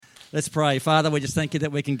Let's pray. Father, we just thank you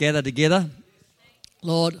that we can gather together.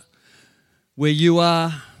 Lord, where you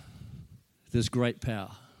are, there's great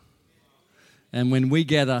power. And when we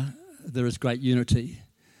gather, there is great unity.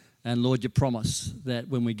 And Lord, you promise that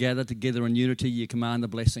when we gather together in unity, you command the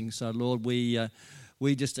blessing. So Lord,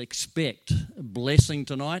 we just expect blessing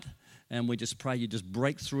tonight. And we just pray you just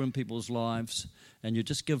break through in people's lives. And you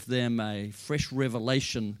just give them a fresh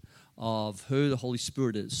revelation of who the Holy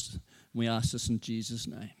Spirit is. We ask this in Jesus'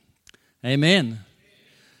 name. Amen.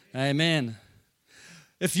 Amen.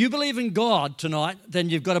 If you believe in God tonight,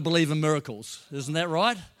 then you've got to believe in miracles. Isn't that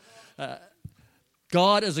right?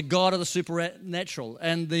 God is a God of the supernatural.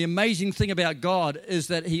 And the amazing thing about God is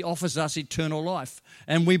that he offers us eternal life.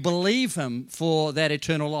 And we believe him for that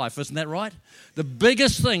eternal life. Isn't that right? The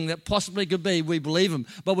biggest thing that possibly could be, we believe him.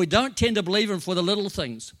 But we don't tend to believe him for the little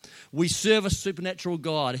things. We serve a supernatural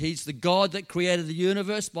God. He's the God that created the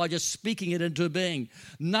universe by just speaking it into being.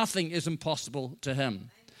 Nothing is impossible to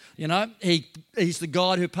him. You know, he's the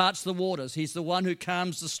God who parts the waters. He's the one who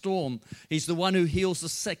calms the storm. He's the one who heals the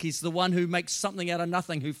sick. He's the one who makes something out of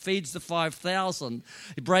nothing, who feeds the 5,000.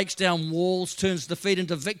 He breaks down walls, turns defeat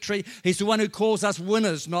into victory. He's the one who calls us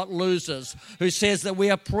winners, not losers, who says that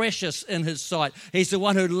we are precious in his sight. He's the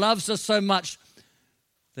one who loves us so much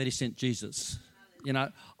that he sent Jesus. You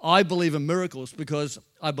know, I believe in miracles because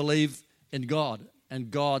I believe in God,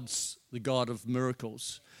 and God's the God of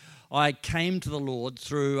miracles. I came to the Lord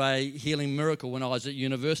through a healing miracle when I was at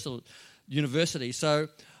university. So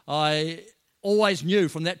I always knew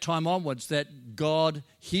from that time onwards that God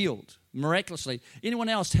healed miraculously. Anyone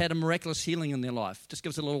else had a miraculous healing in their life? Just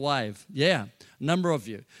give us a little wave. Yeah, a number of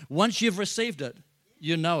you. Once you've received it,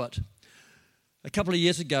 you know it. A couple of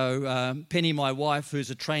years ago, Penny, my wife, who's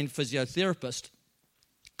a trained physiotherapist,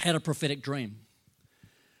 had a prophetic dream.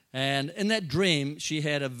 And in that dream, she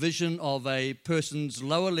had a vision of a person's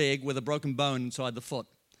lower leg with a broken bone inside the foot.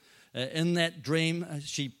 In that dream,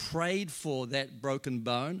 she prayed for that broken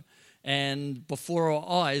bone, and before her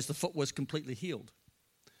eyes, the foot was completely healed.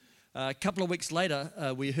 A couple of weeks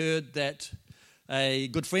later, we heard that a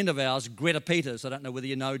good friend of ours, Greta Peters, I don't know whether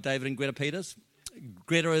you know David and Greta Peters.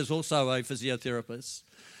 Greta is also a physiotherapist,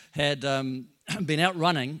 had been out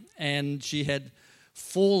running, and she had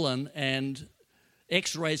fallen, and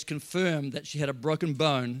X-rays confirmed that she had a broken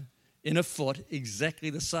bone in her foot, exactly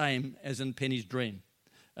the same as in Penny's dream.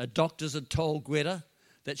 Doctors had told Greta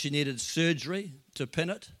that she needed surgery to pin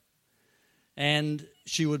it, and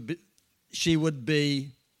she would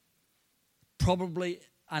be probably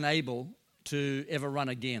unable to ever run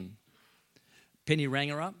again. Penny rang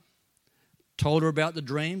her up, told her about the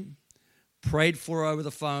dream, prayed for her over the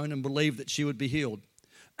phone, and believed that she would be healed.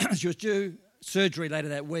 She was due surgery later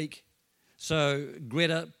that week. So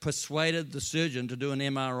Greta persuaded the surgeon to do an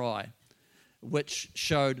MRI, which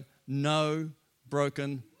showed no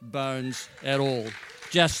broken bones at all,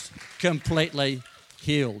 just completely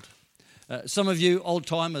healed. Some of you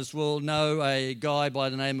old-timers will know a guy by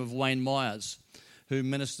the name of Wayne Myers, who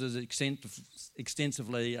ministers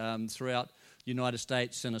extensively throughout the United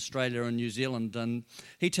States and Australia and New Zealand. And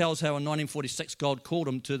he tells how in 1946 God called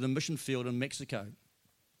him to the mission field in Mexico.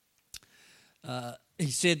 He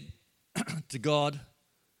said to God,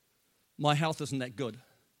 my health isn't that good.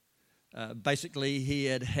 Basically, he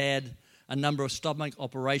had had a number of stomach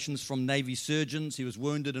operations from Navy surgeons. He was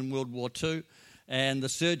wounded in World War II, and the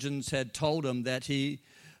surgeons had told him that he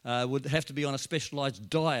would have to be on a specialized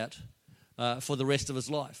diet for the rest of his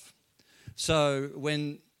life. So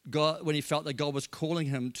when he felt that God was calling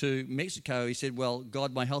him to Mexico, he said, well,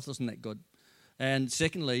 God, my health isn't that good. And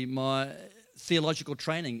secondly, my theological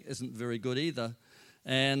training isn't very good either.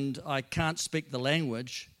 And I can't speak the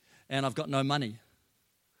language, and I've got no money.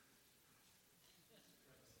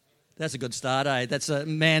 That's a good start, eh? That's a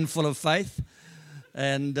man full of faith.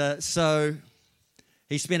 And so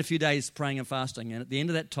he spent a few days praying and fasting, and at the end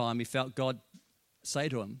of that time, he felt God say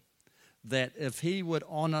to him that if he would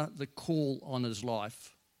honour the call on his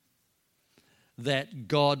life, that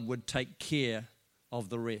God would take care of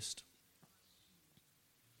the rest.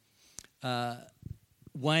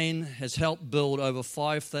 Wayne has helped build over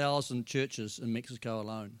 5,000 churches in Mexico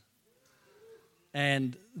alone.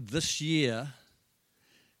 And this year,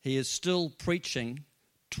 he is still preaching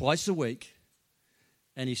twice a week,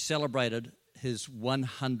 and he celebrated his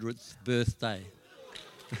 100th birthday.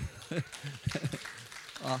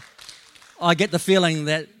 I get the feeling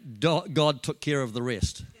that God took care of the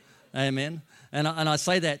rest. Amen. And I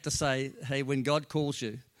say that to say, hey, when God calls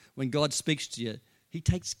you, when God speaks to you, he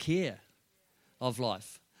takes care of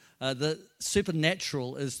life. The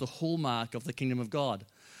supernatural is the hallmark of the kingdom of God.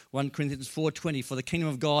 1 Corinthians 4:20, for the kingdom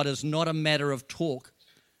of God is not a matter of talk,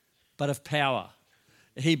 but of power.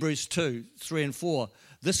 Hebrews 2, 3 and 4.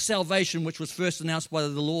 This salvation, which was first announced by the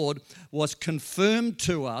Lord, was confirmed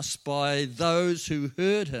to us by those who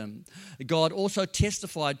heard him. God also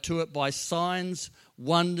testified to it by signs,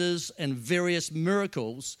 wonders, and various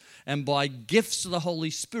miracles, and by gifts of the Holy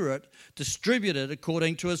Spirit distributed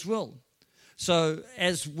according to his will. So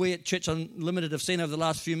as we at Church Unlimited have seen over the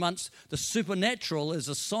last few months, the supernatural is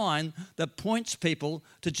a sign that points people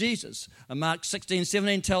to Jesus. And Mark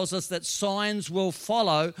 16:17 tells us that signs will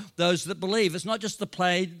follow those that believe. It's not just the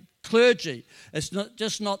paid clergy. It's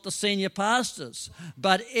not the senior pastors,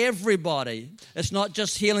 but everybody. It's not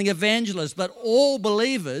just healing evangelists, but all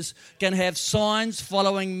believers can have signs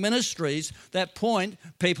following ministries that point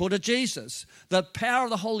people to Jesus. The power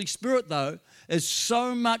of the Holy Spirit, though, is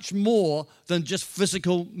so much more than just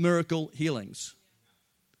physical miracle healings,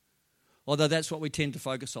 although that's what we tend to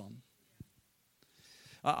focus on.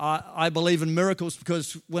 I believe in miracles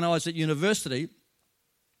because when I was at university,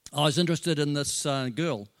 I was interested in this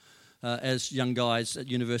girl, as young guys at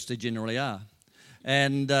university generally are,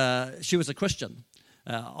 and she was a Christian.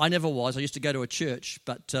 I never was. I used to go to a church,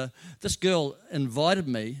 but this girl invited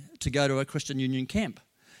me to go to a Christian Union camp,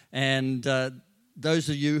 and those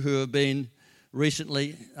of you who have been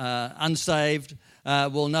recently unsaved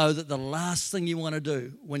will know that the last thing you want to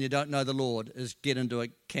do when you don't know the Lord is get into a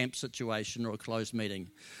camp situation or a closed meeting.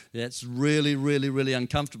 That's really, really, really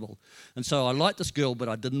uncomfortable. And so I liked this girl, but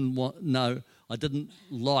I didn't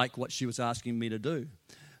like what she was asking me to do.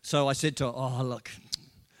 So I said to her, "Oh, look,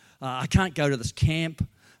 I can't go to this camp.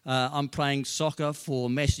 I'm playing soccer for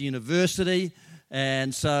Massey University,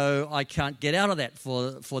 and so I can't get out of that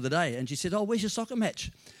for the day." And she said, "Oh, where's your soccer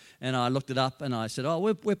match?" And I looked it up and I said, "Oh,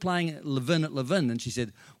 we're playing at Levin." And she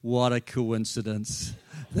said, "What a coincidence.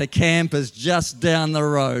 The camp is just down the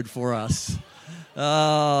road for us."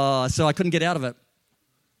 So I couldn't get out of it.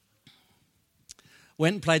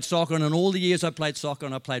 Went and played soccer, and in all the years I played soccer,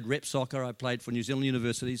 and I played rep soccer, I played for New Zealand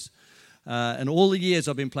universities. And all the years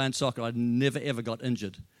I've been playing soccer, I never ever got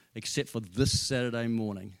injured, except for this Saturday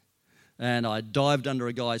morning. And I dived under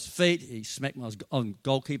a guy's feet. He smacked my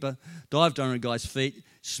goalkeeper. Dived under a guy's feet,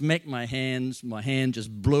 smacked my hands. My hand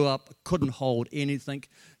just blew up. Couldn't hold anything.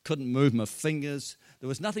 Couldn't move my fingers. There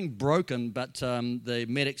was nothing broken, but the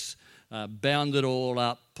medics bound it all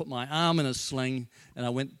up, put my arm in a sling, and I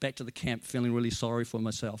went back to the camp feeling really sorry for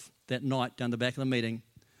myself. That night, down the back of the meeting,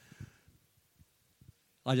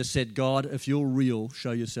 I just said, "God, if you're real,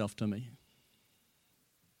 show yourself to me."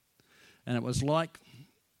 And it was like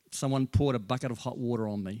someone poured a bucket of hot water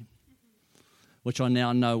on me, which I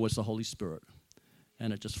now know was the Holy Spirit.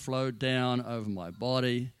 And it just flowed down over my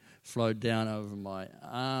body, flowed down over my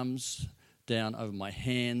arms, down over my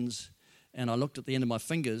hands. And I looked at the end of my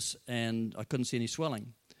fingers and I couldn't see any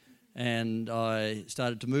swelling. And I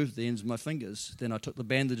started to move the ends of my fingers. Then I took the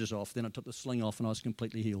bandages off. Then I took the sling off and I was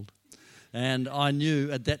completely healed. And I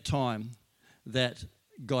knew at that time that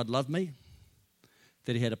God loved me,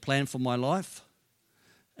 that he had a plan for my life,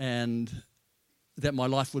 and that my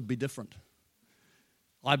life would be different.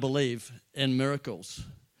 I believe in miracles.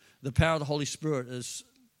 The power of the Holy Spirit is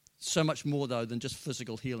so much more, though, than just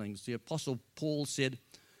physical healings. The Apostle Paul said,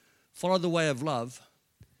 "Follow the way of love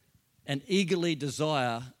and eagerly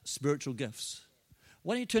desire spiritual gifts."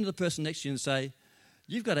 Why don't you turn to the person next to you and say,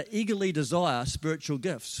 "You've got to eagerly desire spiritual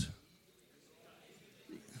gifts."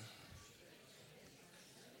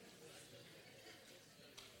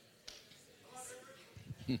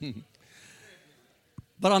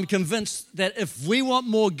 But I'm convinced that if we want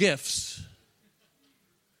more gifts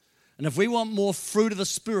and if we want more fruit of the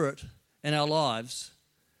Spirit in our lives,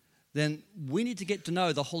 then we need to get to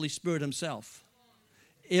know the Holy Spirit himself.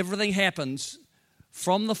 Everything happens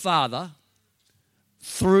from the Father,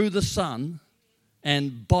 through the Son,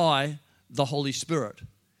 and by the Holy Spirit.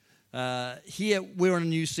 Here we're in a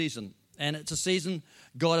new season, and it's a season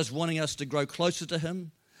God is wanting us to grow closer to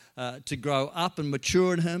him, to grow up and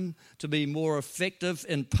mature in him, to be more effective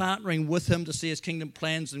in partnering with him to see his kingdom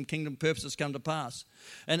plans and kingdom purposes come to pass.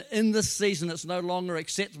 And in this season, it's no longer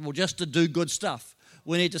acceptable just to do good stuff.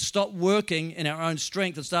 We need to stop working in our own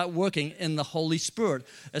strength and start working in the Holy Spirit.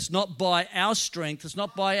 It's not by our strength, it's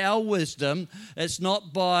not by our wisdom, it's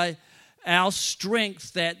not by our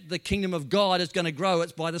strength that the kingdom of God is going to grow,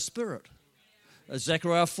 it's by the Spirit.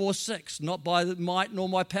 Zechariah 4:6, not by might nor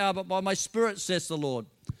my power, but by my Spirit, says the Lord.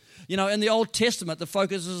 You know, in the Old Testament, the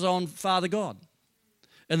focus is on Father God.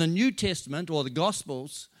 In the New Testament, or the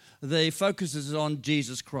Gospels, the focus is on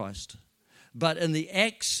Jesus Christ. But in the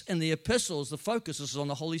Acts and the Epistles, the focus is on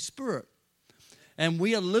the Holy Spirit. And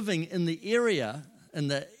we are living in the era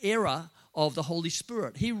of the Holy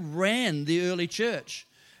Spirit. He ran the early church.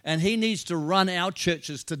 And he needs to run our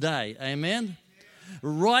churches today. Amen?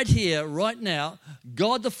 Right here, right now,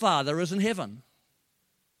 God the Father is in heaven.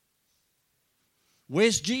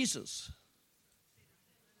 Where's Jesus?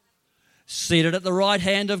 Seated at the right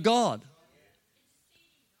hand of God.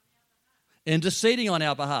 Interceding on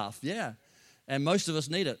our behalf. Yeah. And most of us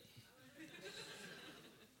need it.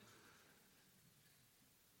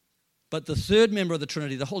 But the third member of the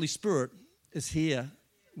Trinity, the Holy Spirit, is here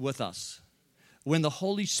with us. When the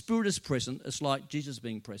Holy Spirit is present, it's like Jesus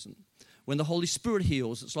being present. When the Holy Spirit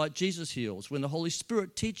heals, it's like Jesus heals. When the Holy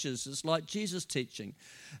Spirit teaches, it's like Jesus teaching.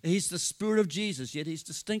 He's the Spirit of Jesus, yet he's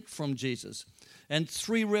distinct from Jesus. And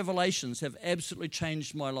 3 revelations have absolutely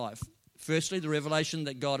changed my life. Firstly, the revelation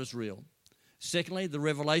that God is real. Secondly, the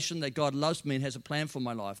revelation that God loves me and has a plan for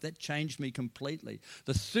my life. That changed me completely.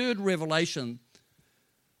 The third revelation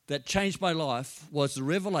that changed my life was the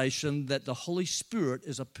revelation that the Holy Spirit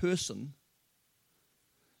is a person.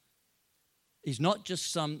 He's not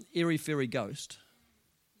just some airy-fairy ghost,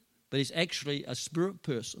 but he's actually a spirit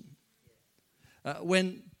person.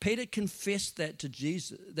 When Peter confessed that to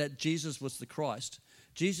Jesus, that Jesus was the Christ,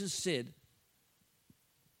 Jesus said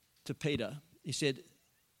to Peter, he said,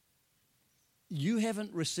 you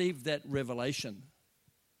haven't received that revelation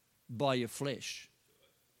by your flesh.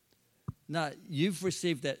 No, you've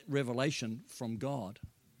received that revelation from God.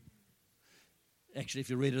 Actually, if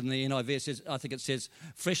you read it in the NIV, I think it says,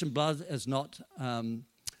 flesh and blood has not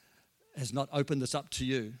opened this up to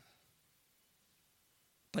you,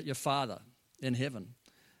 but your Father in heaven.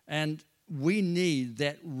 And we need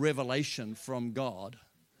that revelation from God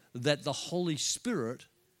that the Holy Spirit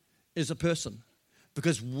is a person.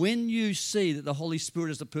 Because when you see that the Holy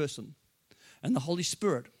Spirit is a person, and the Holy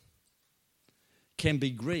Spirit can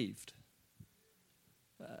be grieved,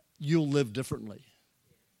 you'll live differently.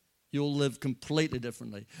 You'll live completely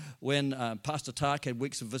differently. When Pastor Tak had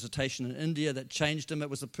weeks of visitation in India that changed him, it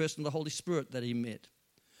was the person of the Holy Spirit that he met.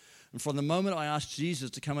 And from the moment I asked Jesus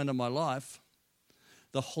to come into my life,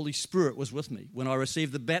 the Holy Spirit was with me. When I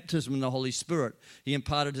received the baptism in the Holy Spirit, he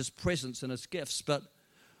imparted his presence and his gifts. But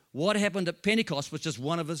what happened at Pentecost was just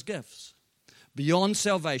one of his gifts. Beyond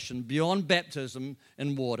salvation, beyond baptism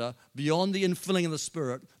in water, beyond the infilling of the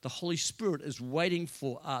Spirit, the Holy Spirit is waiting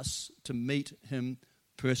for us to meet him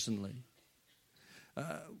personally.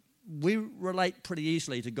 We relate pretty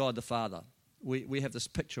easily to God the Father. We have this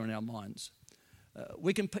picture in our minds.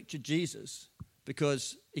 We can picture Jesus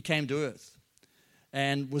because he came to earth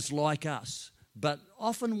and was like us. But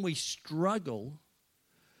often we struggle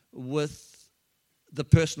with the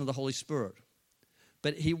person of the Holy Spirit.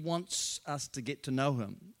 But he wants us to get to know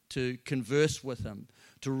him, to converse with him,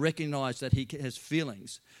 to recognize that he has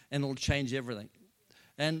feelings, and it'll change everything.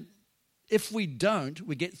 And if we don't,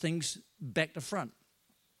 we get things back to front.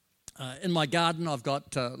 In my garden, I've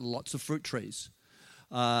got lots of fruit trees.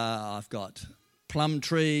 I've got plum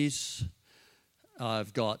trees.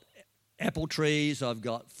 I've got apple trees. I've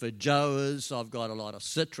got feijoas. I've got a lot of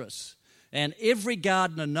citrus. And every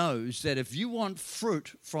gardener knows that if you want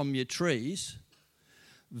fruit from your trees,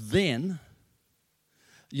 then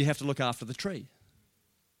you have to look after the tree.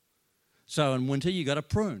 So in winter, you got to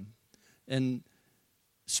prune. In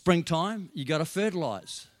springtime, you got to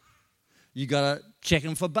fertilize. You got to check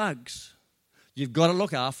them for bugs. You've got to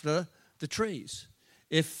look after the trees.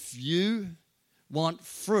 If you want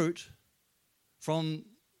fruit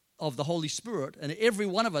of the Holy Spirit, and every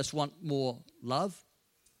one of us want more love,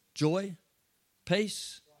 joy,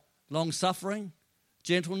 peace, long-suffering,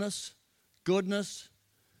 gentleness, goodness,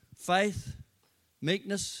 faith,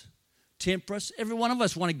 meekness, temperance. Every one of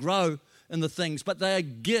us want to grow in the things, but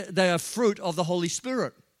they are fruit of the Holy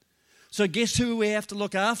Spirit. So guess who we have to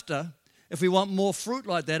look after if we want more fruit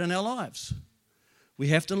like that in our lives? We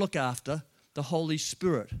have to look after the Holy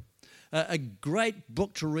Spirit. A great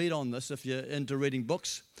book to read on this, if you're into reading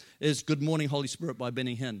books, is Good Morning Holy Spirit by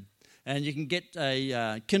Benny Hinn. And you can get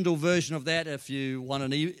a Kindle version of that if you want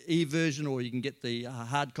an e-version, or you can get the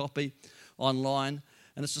hard copy online.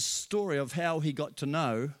 And it's a story of how he got to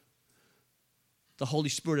know the Holy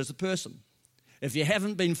Spirit as a person. If you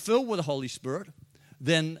haven't been filled with the Holy Spirit,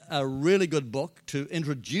 then a really good book to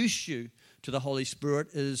introduce you to the Holy Spirit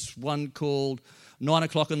is one called 9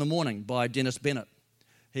 O'Clock in the Morning by Dennis Bennett.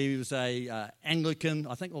 He was a Anglican,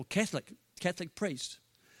 I think, or Catholic priest,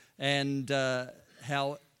 and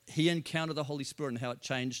how he encountered the Holy Spirit and how it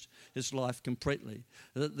changed his life completely.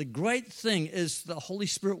 The great thing is the Holy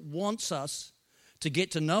Spirit wants us to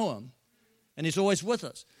get to know him, and he's always with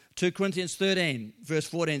us. 2 Corinthians 13, verse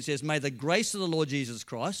 14 says, "May the grace of the Lord Jesus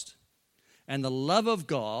Christ and the love of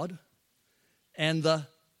God and the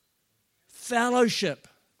fellowship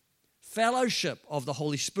fellowship of the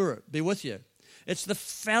Holy Spirit be with you. It's the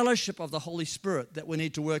fellowship of the Holy Spirit that we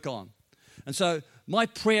need to work on. And so my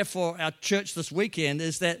prayer for our church this weekend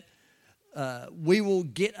is that we will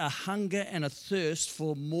get a hunger and a thirst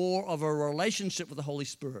for more of a relationship with the Holy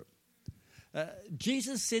Spirit.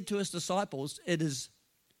 Jesus said to his disciples, it is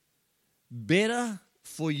better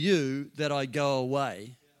for you that I go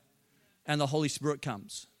away and the Holy Spirit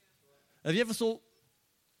comes. Have you ever thought,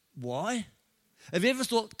 why? Have you ever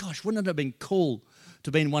thought, gosh, wouldn't it have been cool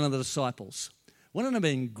to be one of the disciples? Wouldn't it have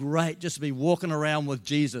been great just to be walking around with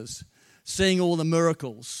Jesus, seeing all the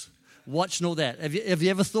miracles, watching all that? Have you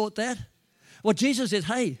ever thought that? Well, Jesus said,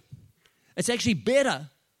 hey, it's actually better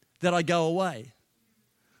that I go away.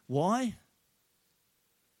 Why?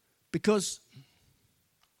 Because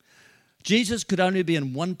Jesus could only be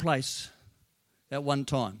in one place at one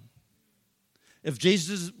time. If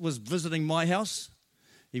Jesus was visiting my house,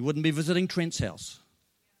 he wouldn't be visiting Trent's house.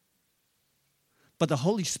 But the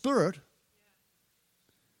Holy Spirit,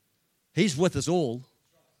 he's with us all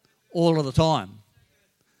of the time.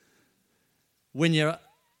 When you're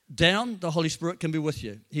down, the Holy Spirit can be with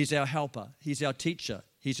you. He's our helper. He's our teacher.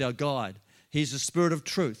 He's our guide. He's the Spirit of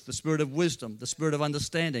truth, the Spirit of wisdom, the Spirit of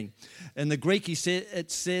understanding. In the Greek,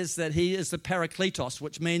 it says that he is the Parakletos,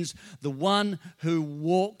 which means the one who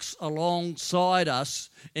walks alongside us,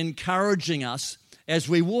 encouraging us as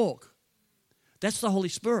we walk. That's the Holy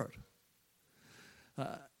Spirit.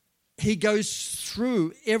 He goes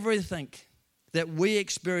through everything that we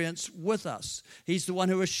experience with us. He's the one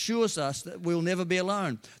who assures us that we'll never be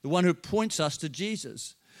alone, the one who points us to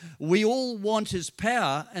Jesus. We all want his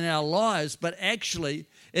power in our lives, but actually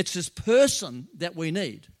it's his person that we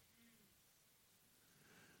need.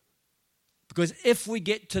 Because if we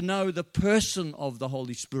get to know the person of the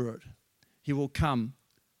Holy Spirit, he will come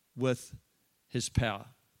with his power.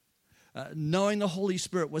 Knowing the Holy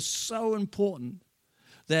Spirit was so important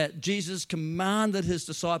that Jesus commanded his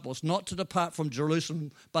disciples not to depart from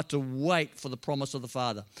Jerusalem, but to wait for the promise of the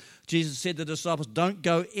Father. Jesus said to the disciples, don't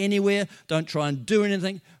go anywhere, don't try and do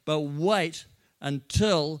anything, but wait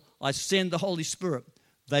until I send the Holy Spirit.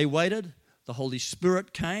 They waited, the Holy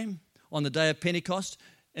Spirit came on the day of Pentecost,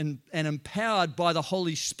 and empowered by the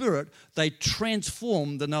Holy Spirit, they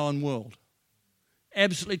transformed the known world.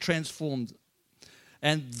 Absolutely transformed.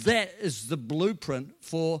 And that is the blueprint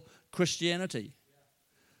for Christianity.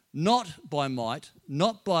 Not by might,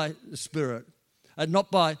 not by the Spirit,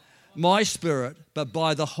 not by my spirit, but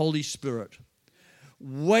by the Holy Spirit.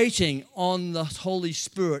 Waiting on the Holy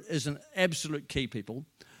Spirit is an absolute key, people.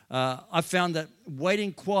 I found that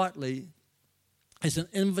waiting quietly is an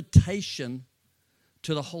invitation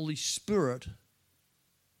to the Holy Spirit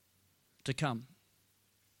to come.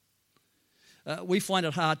 We find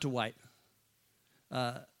it hard to wait.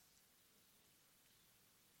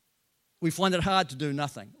 We find it hard to do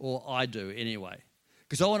nothing, or I do anyway,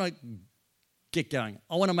 because I want to get going.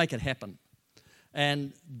 I want to make it happen.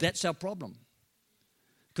 And that's our problem.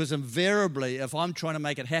 Because invariably, if I'm trying to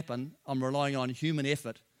make it happen, I'm relying on human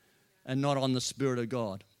effort and not on the Spirit of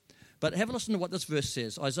God. But have a listen to what this verse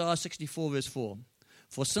says. Isaiah 64 verse 4.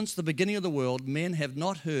 For since the beginning of the world, men have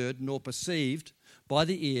not heard nor perceived by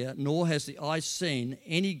the ear, nor has the eye seen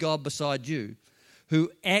any God beside you,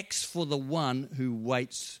 who acts for the one who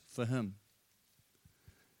waits for him.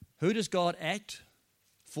 Who does God act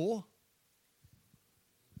for?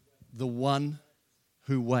 The one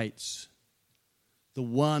who waits. The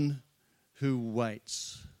one who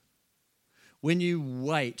waits. When you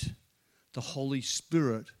wait, the Holy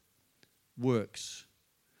Spirit works.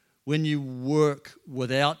 When you work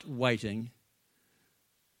without waiting,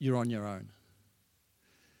 you're on your own.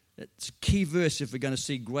 It's a key verse if we're going to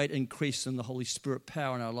see great increase in the Holy Spirit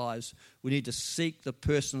power in our lives. We need to seek the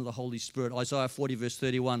person of the Holy Spirit. Isaiah 40 verse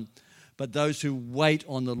 31. But those who wait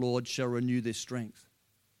on the Lord shall renew their strength.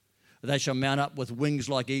 They shall mount up with wings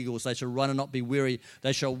like eagles. They shall run and not be weary.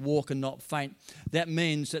 They shall walk and not faint. That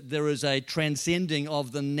means that there is a transcending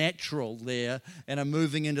of the natural there and a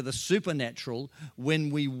moving into the supernatural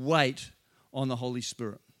when we wait on the Holy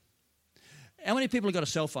Spirit. How many people have got a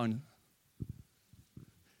cell phone?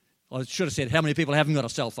 I should have said, how many people haven't got a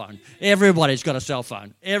cell phone? Everybody's got a cell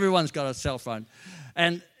phone. Everyone's got a cell phone.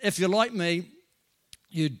 And if you're like me,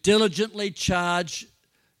 you diligently charge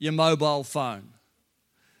your mobile phone.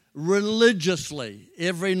 Religiously,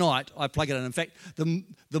 every night I plug it in. In fact,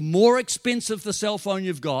 the more expensive the cell phone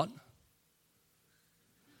you've got,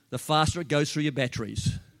 the faster it goes through your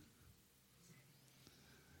batteries.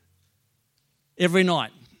 Every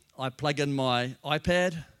night I plug in my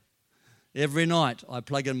iPad. Every night I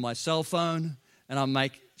plug in my cell phone and I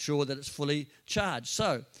make sure that it's fully charged.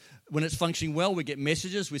 So When it's functioning well, we get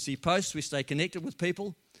messages, we see posts, we stay connected with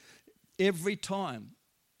people. Every time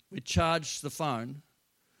we charge the phone,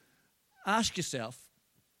 ask yourself,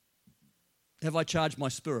 have I charged my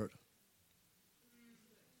spirit?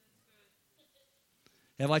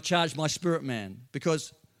 Have I charged my spirit, man?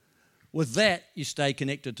 Because with that, you stay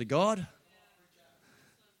connected to God.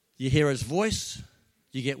 You hear His voice.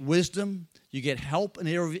 You get wisdom. You get help in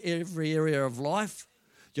every area of life.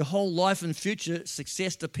 Your whole life and future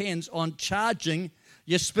success depends on charging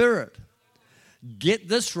your spirit. Get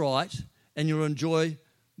this right, and you'll enjoy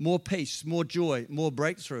more peace, more joy, more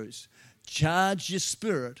breakthroughs. Charge your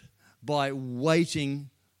spirit by waiting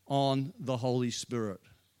on the Holy Spirit,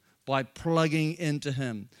 by plugging into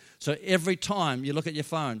Him. So every time you look at your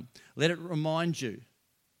phone, let it remind you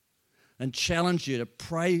and challenge you to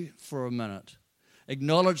pray for a minute.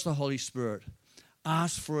 Acknowledge the Holy Spirit.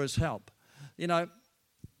 Ask for His help. You know,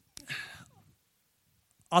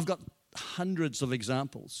 I've got hundreds of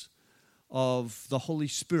examples of the Holy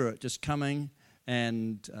Spirit just coming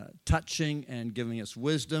and touching and giving us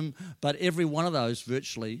wisdom, but every one of those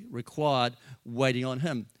virtually required waiting on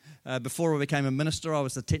Him. Before I became a minister, I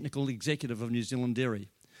was the technical executive of New Zealand Dairy.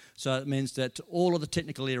 So it means that all of the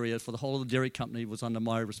technical areas for the whole of the dairy company was under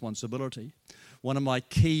my responsibility. One of my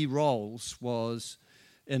key roles was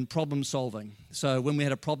in problem solving. So when we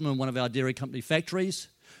had a problem in one of our dairy company factories,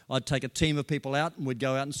 I'd take a team of people out and we'd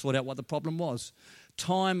go out and sort out what the problem was.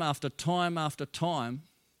 Time after time after time,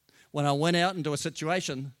 when I went out into a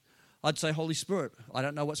situation, I'd say, Holy Spirit, I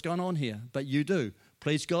don't know what's going on here, but you do.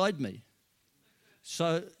 Please guide me.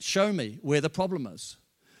 So show me where the problem is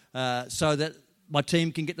so that my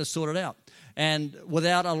team can get this sorted out. And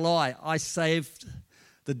without a lie, I saved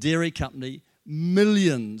the dairy company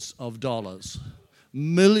millions of dollars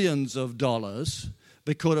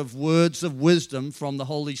because of words of wisdom from the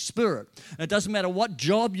Holy Spirit. And it doesn't matter what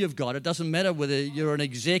job you've got. It doesn't matter whether you're an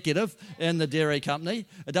executive in the dairy company.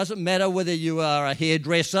 It doesn't matter whether you are a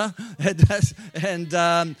hairdresser.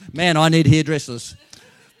 Man, I need hairdressers.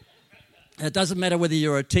 It doesn't matter whether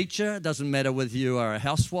you're a teacher. It doesn't matter whether you are a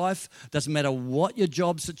housewife. It doesn't matter what your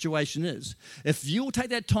job situation is. If you'll take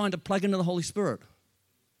that time to plug into the Holy Spirit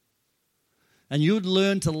and you'd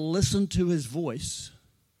learn to listen to His voice,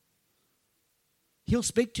 He'll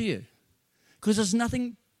speak to you, because there's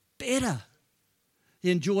nothing better He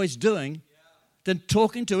enjoys doing than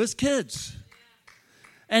talking to His kids.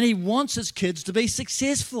 And He wants His kids to be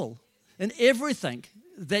successful in everything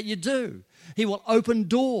that you do. He will open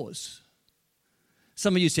doors.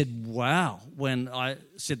 Some of you said, wow, when I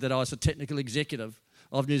said that I was a technical executive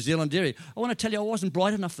of New Zealand Dairy. I want to tell you, I wasn't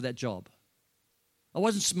bright enough for that job. I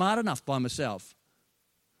wasn't smart enough by myself.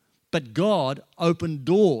 But God opened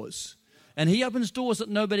doors. And He opens doors that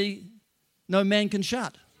no man can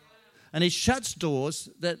shut. And He shuts doors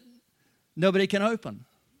that nobody can open.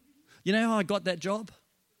 You know how I got that job?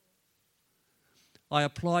 I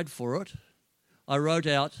applied for it. I wrote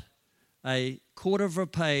out a quarter of a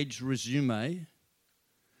page resume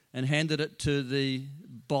and handed it to the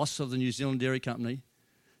boss of the New Zealand Dairy Company,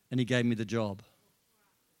 and he gave me the job.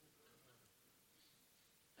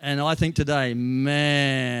 And I think today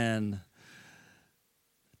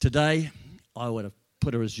I would have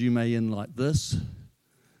put a resume in like this,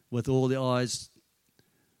 with all the I's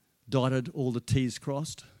dotted, all the T's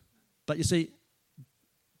crossed. But you see,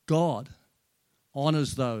 God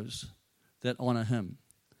honors those that honor Him.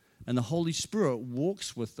 And the Holy Spirit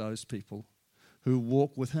walks with those people who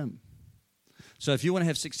walk with Him. So if you want to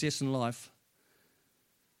have success in life,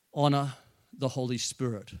 honor the Holy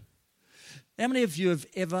Spirit. How many of you have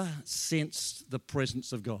ever sensed the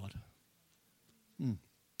presence of God?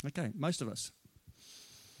 Okay, most of us.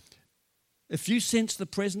 If you sense the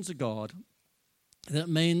presence of God, that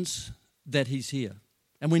means that He's here.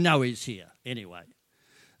 And we know He's here anyway.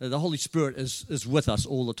 The Holy Spirit is with us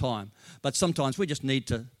all the time. But sometimes we just need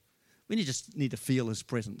to feel His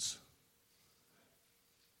presence.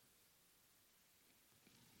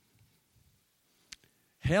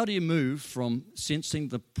 How do you move from sensing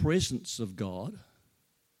the presence of God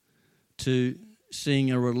to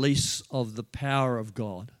seeing a release of the power of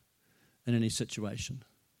God in any situation?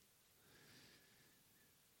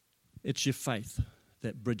 It's your faith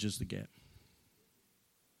that bridges the gap.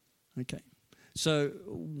 Okay. So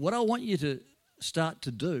what I want you to start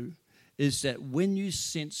to do is that when you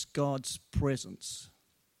sense God's presence,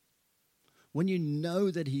 when you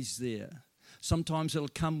know that He's there, sometimes it'll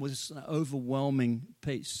come with an overwhelming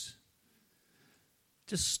peace.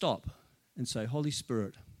 Just stop and say, Holy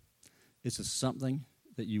Spirit, is this something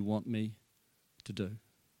that you want me to do?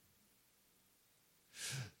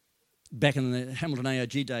 back in the Hamilton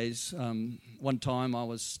AOG days, one time I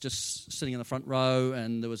was just sitting in the front row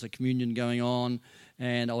and there was a communion going on,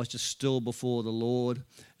 and I was just still before the Lord,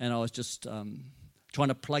 and I was just trying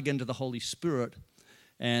to plug into the Holy Spirit,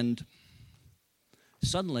 and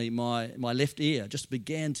suddenly my left ear just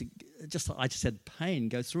began to, I just had pain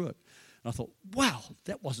go through it. And I thought, wow,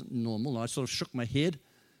 that wasn't normal. And I sort of shook my head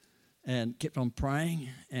and kept on praying,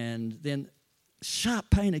 and then sharp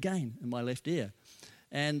pain again in my left ear.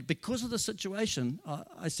 And because of the situation,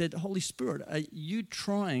 I said, Holy Spirit, are you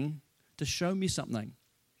trying to show me something?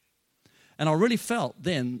 And I really felt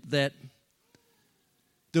then that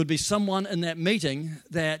there would be someone in that meeting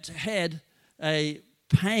that had a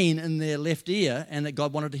pain in their left ear and that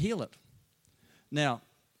God wanted to heal it. Now,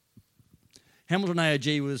 Hamilton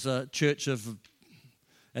AOG was a church of,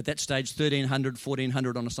 at that stage, 1,300,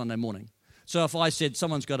 1,400 on a Sunday morning. So if I said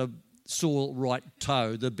someone's got a sore right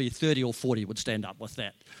toe, there'd be 30 or 40 would stand up with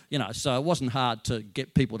that. So it wasn't hard to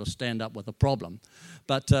get people to stand up with a problem.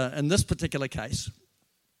 But in this particular case,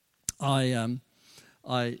 I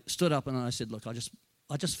stood up and I said, look, I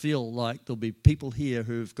just feel like there'll be people here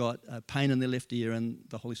who've got pain in their left ear and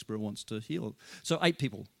the Holy Spirit wants to heal. So 8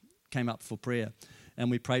 people came up for prayer and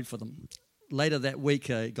we prayed for them. Later that week,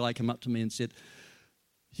 a guy came up to me and said,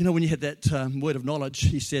 when you had that word of knowledge,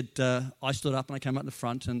 he said, I stood up and I came up in the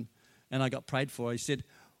front and I got prayed for. He said,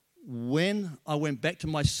 when I went back to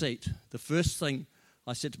my seat, the first thing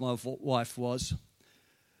I said to my wife was,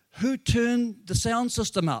 who turned the sound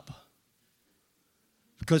system up?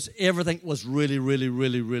 Because everything was really, really,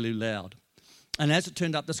 really, really loud. And as it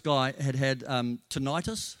turned up, this guy had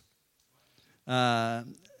tinnitus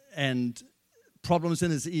and problems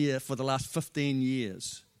in his ear for the last 15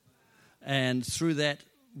 years. And through that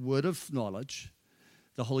word of knowledge,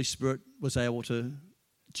 the Holy Spirit was able to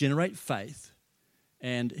generate faith,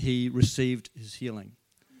 and he received his healing.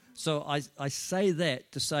 So I say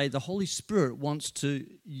that to say the Holy Spirit wants to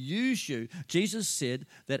use you. Jesus said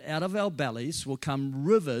that out of our bellies will come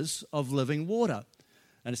rivers of living water.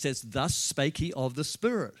 And it says, thus spake he of the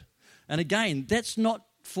Spirit. And again, that's not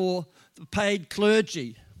for the paid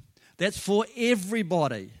clergy. That's for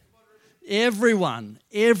everybody. Everyone,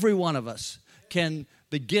 every one of us can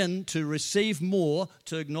begin to receive more,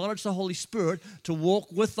 to acknowledge the Holy Spirit, to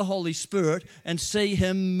walk with the Holy Spirit and see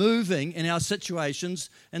him moving in our situations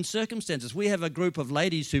and circumstances. We have a group of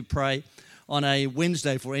ladies who pray on a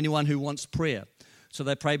Wednesday for anyone who wants prayer. So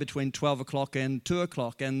they pray between 12 o'clock and 2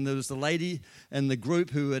 o'clock. And there was the lady in the group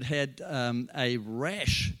who had a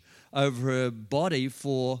rash over her body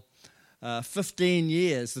for 15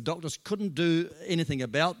 years. The doctors couldn't do anything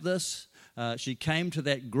about this. She came to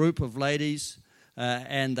that group of ladies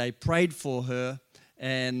and they prayed for her,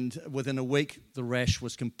 and within a week the rash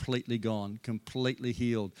was completely gone, completely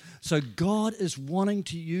healed. So God is wanting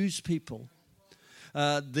to use people.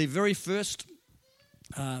 The very first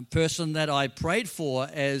person that I prayed for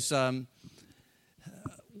as in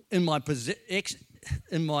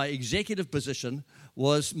my executive position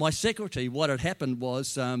was my secretary. What had happened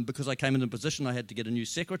was because I came into the position, I had to get a new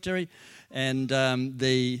secretary, and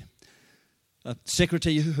the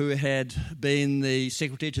secretary who had been the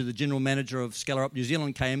secretary to the general manager of Skellerup New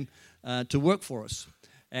Zealand came to work for us.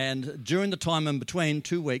 And during the time in between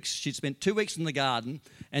 2 weeks, she'd spent 2 weeks in the garden,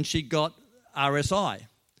 and she got RSI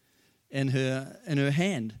in her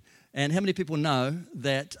hand. And how many people know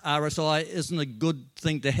that RSI isn't a good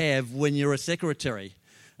thing to have when you're a secretary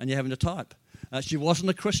and you're having to type? She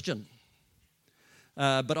wasn't a Christian,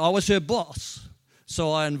 but I was her boss.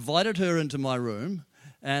 So I invited her into my room,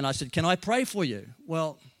 and I said, can I pray for you?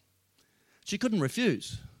 Well, she couldn't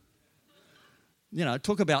refuse.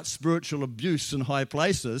 Talk about spiritual abuse in high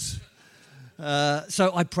places.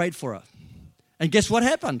 So I prayed for her. And guess what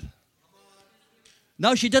happened?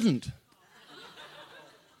 No, she didn't.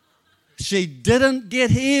 She didn't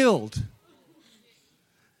get healed.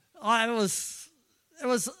 It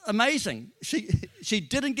was amazing. She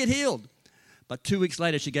didn't get healed. But 2 weeks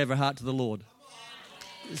later, she gave her heart to the Lord.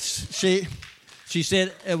 She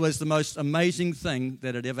said it was the most amazing thing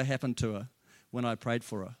that had ever happened to her when I prayed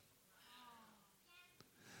for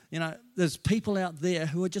her. There's people out there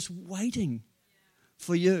who are just waiting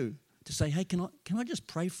for you to say, hey, can I just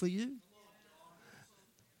pray for you?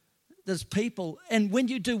 There's people, and when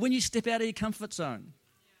you step out of your comfort zone,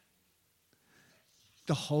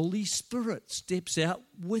 the Holy Spirit steps out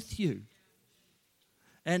with you.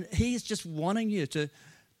 And he is just wanting you to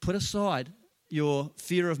put aside your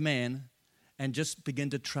fear of man and just begin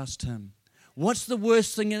to trust him. What's the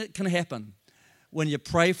worst thing that can happen when you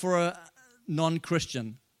pray for a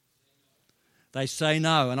non-Christian? They say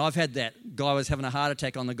no. And I've had that. Guy was having a heart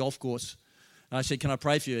attack on the golf course I said, can I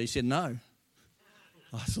pray for you? He said, no.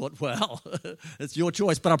 I thought, well, it's your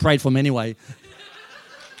choice, but I prayed for him anyway.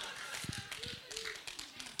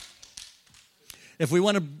 If we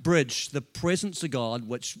want to bridge the presence of God,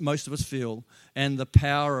 which most of us feel, and the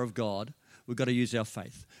power of God, we've got to use our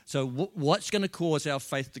faith. So what's going to cause our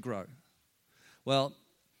faith to grow? Well,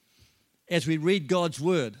 as we read God's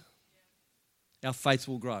word, our faith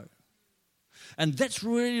will grow. And that's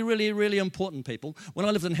really, really, really important, people. When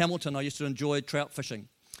I lived in Hamilton, I used to enjoy trout fishing.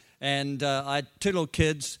 And I had two little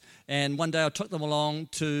kids, and one day I took them along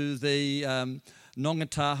to the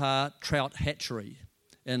Nongataha Trout Hatchery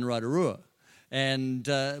in Rotorua. And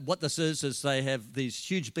what this is they have these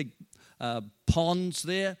huge big ponds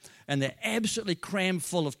there, and they're absolutely crammed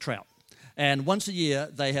full of trout. And once a year,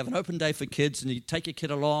 they have an open day for kids, and you take your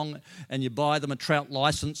kid along, and you buy them a trout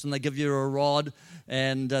license, and they give you a rod,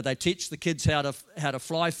 and they teach the kids how to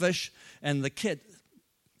fly fish. And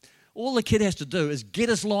all the kid has to do is get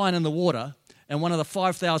his line in the water, and one of the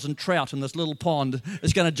 5,000 trout in this little pond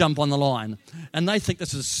is going to jump on the line. And they think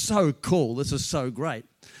this is so cool, this is so great.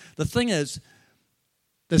 The thing is,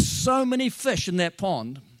 there's so many fish in that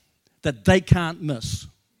pond that they can't miss.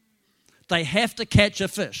 They have to catch a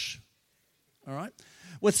fish. All right?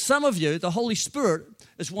 With some of you, the Holy Spirit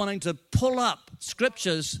is wanting to pull up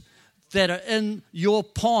scriptures that are in your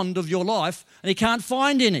pond of your life, and he can't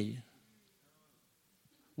find any.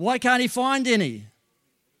 Why can't he find any?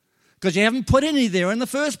 Because you haven't put any there in the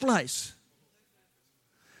first place.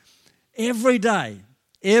 Every day,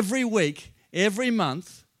 every week, every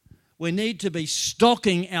month, we need to be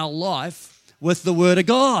stocking our life with the Word of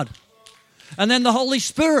God. And then the Holy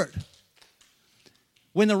Spirit.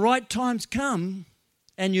 When the right times come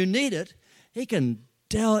and you need it, he can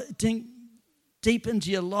dink deep into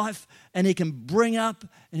your life, and he can bring up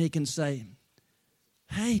and he can say,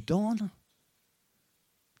 hey, Dawn,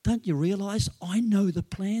 don't you realize I know the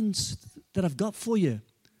plans that I've got for you?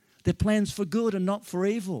 They're plans for good and not for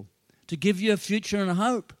evil, to give you a future and a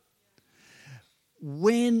hope.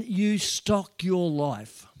 When you stock your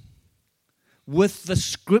life with the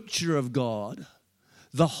Scripture of God,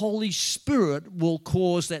 the Holy Spirit will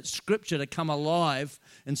cause that Scripture to come alive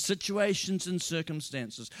in situations and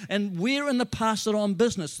circumstances. And we're in the pass it on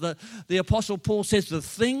business. The Apostle Paul says, the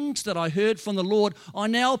things that I heard from the Lord, I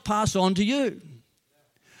now pass on to you.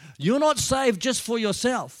 You're not saved just for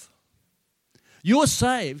yourself. You're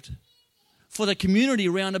saved for the community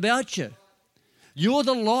round about you. You're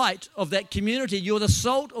the light of that community. You're the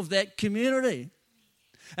salt of that community.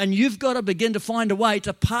 And you've got to begin to find a way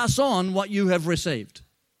to pass on what you have received.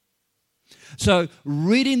 So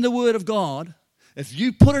reading the Word of God, if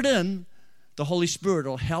you put it in, the Holy Spirit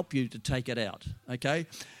will help you to take it out, okay?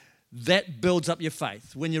 That builds up your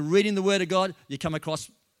faith. When you're reading the Word of God, you come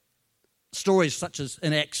across stories such as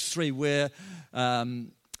in Acts 3 where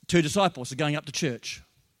two disciples are going up to church.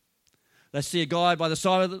 They see a guy by the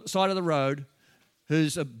side of the road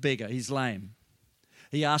who's a beggar. He's lame.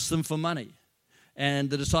 He asks them for money. And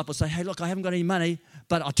the disciples say, hey, look, I haven't got any money,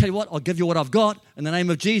 but I'll tell you what, I'll give you what I've got. In the name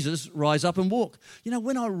of Jesus, rise up and walk. You know,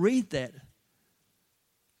 when I read that,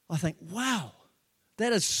 I think, wow,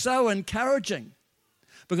 that is so encouraging.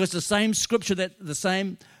 Because the same scripture, the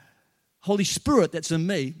same Holy Spirit that's in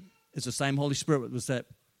me is the same Holy Spirit that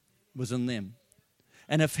was in them.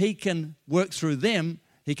 And if he can work through them,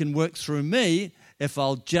 he can work through me if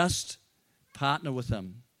I'll just partner with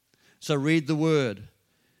him. So read the Word.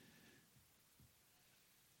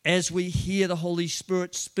 As we hear the Holy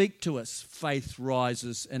Spirit speak to us, faith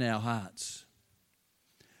rises in our hearts.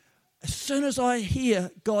 As soon as I hear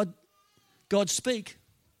God speak,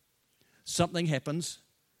 something happens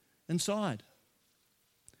inside.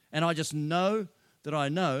 And I just know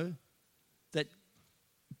that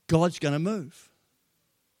God's going to move.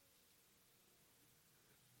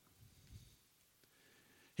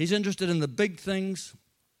 He's interested in the big things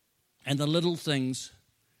and the little things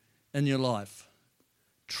in your life.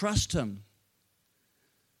 Trust him,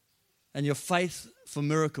 and your faith for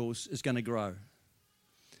miracles is going to grow.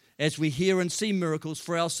 As we hear and see miracles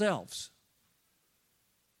for ourselves,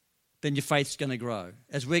 then your faith's going to grow.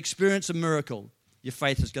 As we experience a miracle, your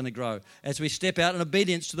faith is going to grow. As we step out in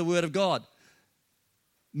obedience to the Word of God,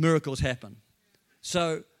 miracles happen.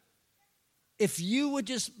 So if you would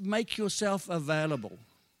just make yourself available,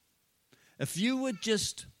 if you would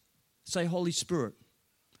just say, Holy Spirit,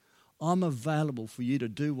 I'm available for you to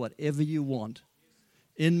do whatever you want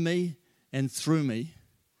in me and through me,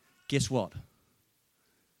 guess what?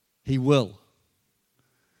 He will.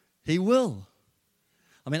 He will.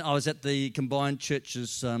 I mean, I was at the Combined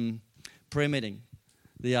Churches prayer meeting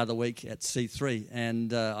the other week at C3,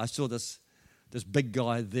 and I saw this this big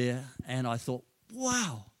guy there, and I thought,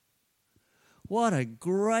 wow, what a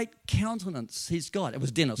great countenance he's got. It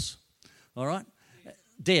was Dennis, all right?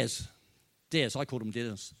 Des, I called him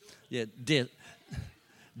Dennis. Yeah, Des.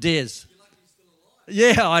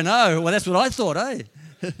 Yeah, I know. Well, that's what I thought, eh?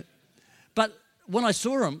 But when I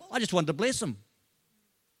saw him, I just wanted to bless him.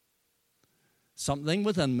 Something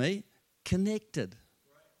within me connected.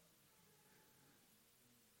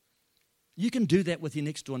 You can do that with your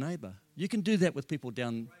next door neighbour. You can do that with people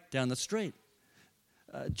down the street.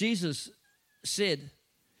 Jesus said,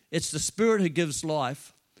 it's the Spirit who gives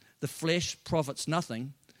life. The flesh profits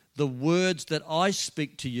nothing. The words that I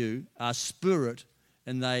speak to you are spirit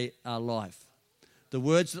and they are life. The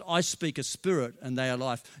words that I speak are spirit and they are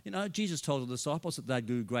life. You know, Jesus told the disciples that they'd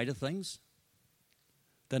do greater things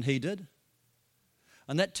than he did.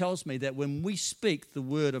 And that tells me that when we speak the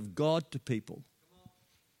word of God to people,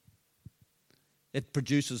 it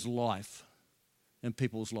produces life in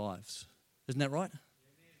people's lives. Isn't that right?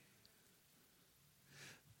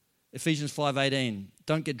 Ephesians 5:18,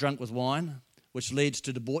 don't get drunk with wine, which leads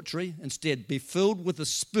to debauchery. Instead, be filled with the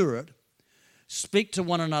Spirit. Speak to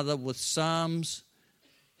one another with psalms,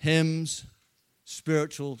 hymns,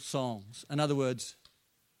 spiritual songs. In other words,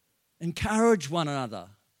 encourage one another.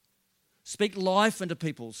 Speak life into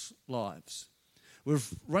people's lives.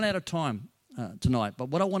 We've run out of time tonight, but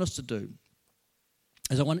what I want us to do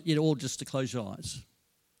is I want you all just to close your eyes.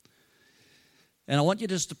 And I want you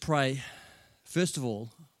just to pray, first of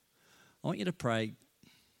all, I want you to pray,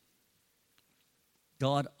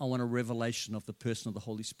 God, I want a revelation of the person of the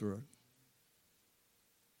Holy Spirit.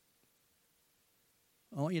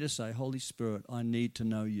 I want you to say, Holy Spirit, I need to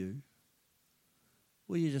know you.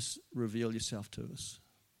 Will you just reveal yourself to us?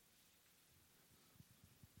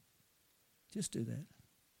 Just do that.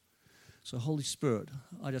 So Holy Spirit,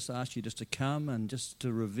 I just ask you just to come and just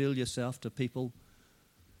to reveal yourself to people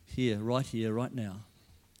here, right now.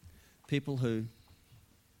 People who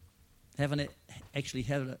haven't actually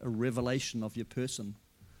had a revelation of your person.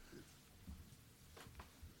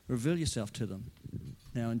 Reveal yourself to them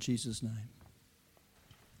now in Jesus' name.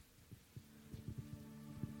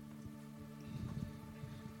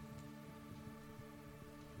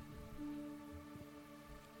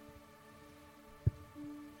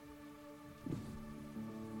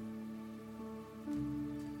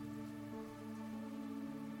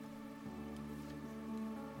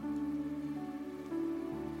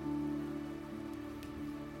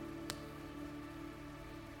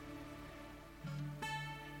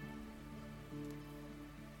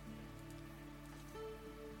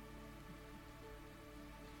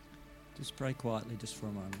 Just pray quietly just for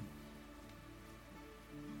a moment.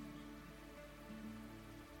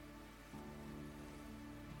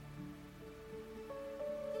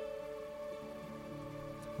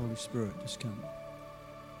 Holy Spirit, just come.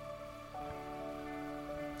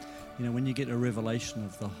 You know, when you get a revelation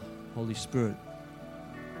of the Holy Spirit,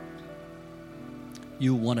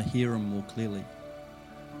 you'll want to hear Him more clearly.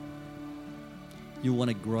 You'll want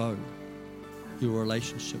to grow your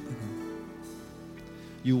relationship with Him.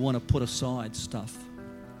 You want to put aside stuff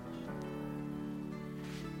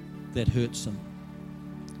that hurts Him.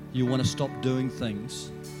 You want to stop doing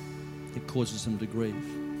things that causes Him to grieve.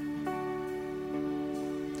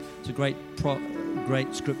 It's a great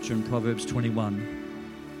scripture in Proverbs 21,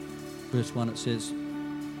 verse 1. It says,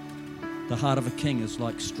 the heart of a king is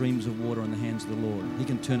like streams of water in the hands of the Lord. He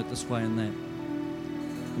can turn it this way and that.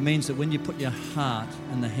 It means that when you put your heart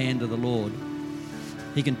in the hand of the Lord,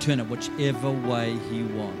 He can turn it whichever way He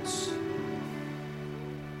wants.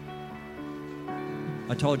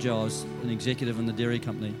 I told you I was an executive in the dairy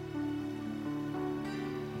company.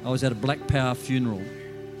 I was at a Black Power funeral.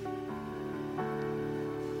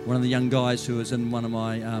 One of the young guys who was in one of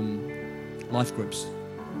my life groups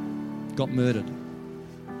got murdered.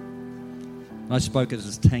 And I spoke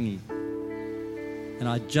as Tangi. And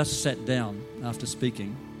I just sat down after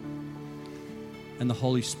speaking, and the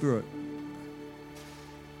Holy Spirit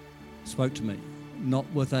spoke to me,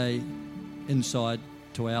 not with a inside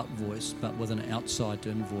to out voice, but with an outside to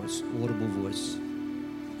in voice, audible voice.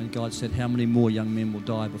 And God said, how many more young men will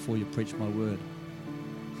die before you preach my word?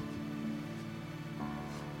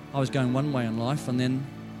 I was going one way in life,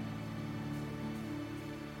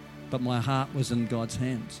 but my heart was in God's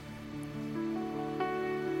hands.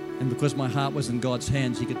 And because my heart was in God's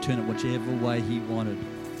hands, He could turn it whichever way He wanted.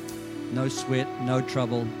 No sweat, no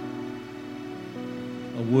trouble.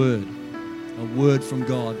 A word from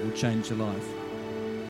God will change your life.